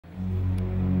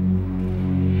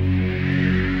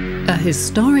A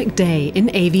historic day in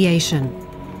aviation.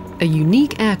 A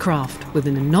unique aircraft with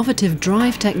an innovative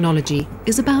drive technology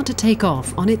is about to take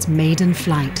off on its maiden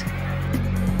flight.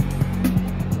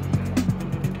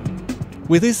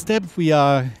 With this step, we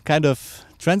are kind of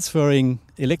transferring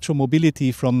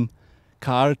electromobility from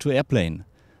car to airplane.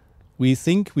 We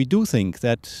do think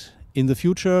that in the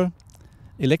future,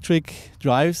 electric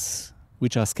drives,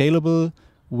 which are scalable,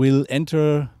 will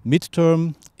enter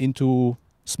mid-term into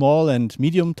small and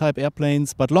medium type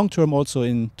airplanes, but long-term also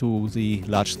into the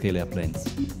large-scale airplanes.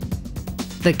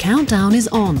 The countdown is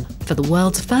on for the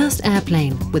world's first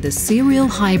airplane with a serial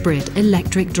hybrid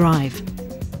electric drive.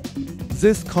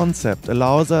 This concept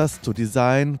allows us to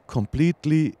design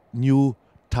completely new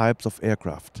types of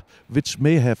aircraft, which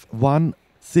may have one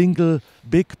single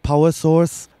big power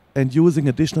source and using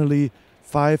additionally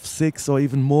 5, 6 or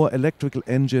even more electrical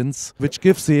engines, which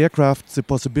gives the aircraft the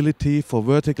possibility for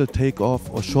vertical takeoff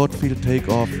or short field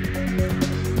takeoff.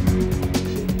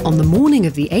 On the morning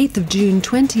of the 8th of June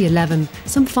 2011,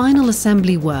 some final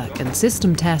assembly work and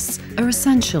system tests are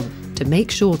essential to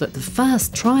make sure that the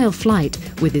first trial flight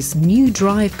with this new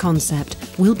drive concept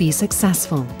will be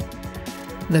successful.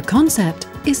 The concept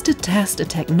is to test a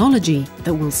technology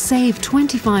that will save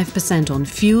 25% on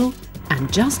fuel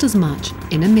and just as much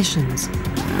in emissions.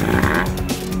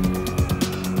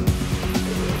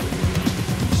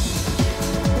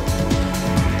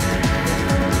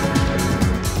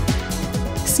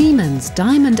 Siemens,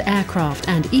 Diamond Aircraft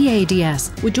and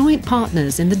EADS were joint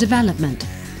partners in the development.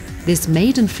 This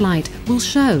maiden flight will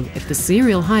show if the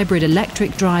serial hybrid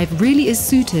electric drive really is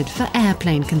suited for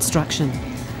airplane construction.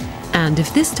 And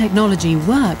if this technology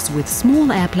works with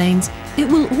small airplanes, it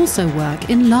will also work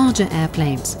in larger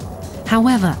airplanes.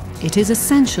 However, it is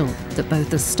essential that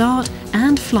both the start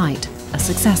and flight are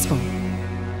successful.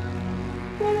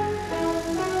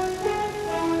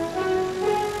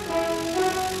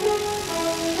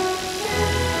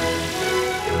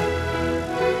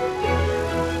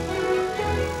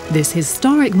 This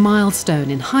historic milestone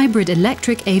in hybrid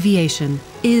electric aviation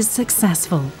is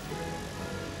successful.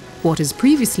 What has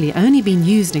previously only been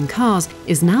used in cars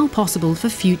is now possible for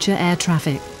future air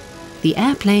traffic. The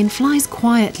airplane flies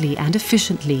quietly and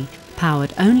efficiently,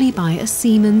 powered only by a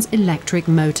Siemens electric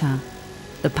motor.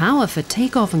 The power for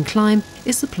takeoff and climb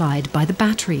is supplied by the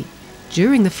battery.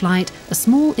 During the flight, a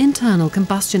small internal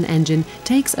combustion engine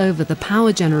takes over the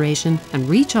power generation and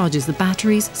recharges the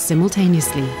batteries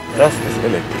simultaneously. Das ist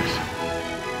elektrisch.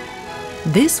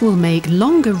 This will make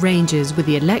longer ranges with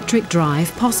the electric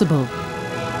drive possible.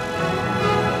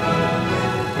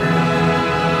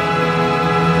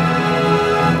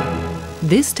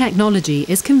 This technology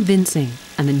is convincing,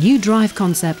 and the new drive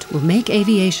concept will make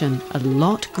aviation a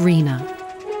lot greener.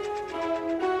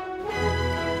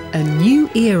 A new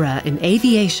era in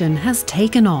aviation has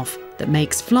taken off that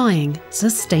makes flying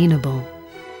sustainable.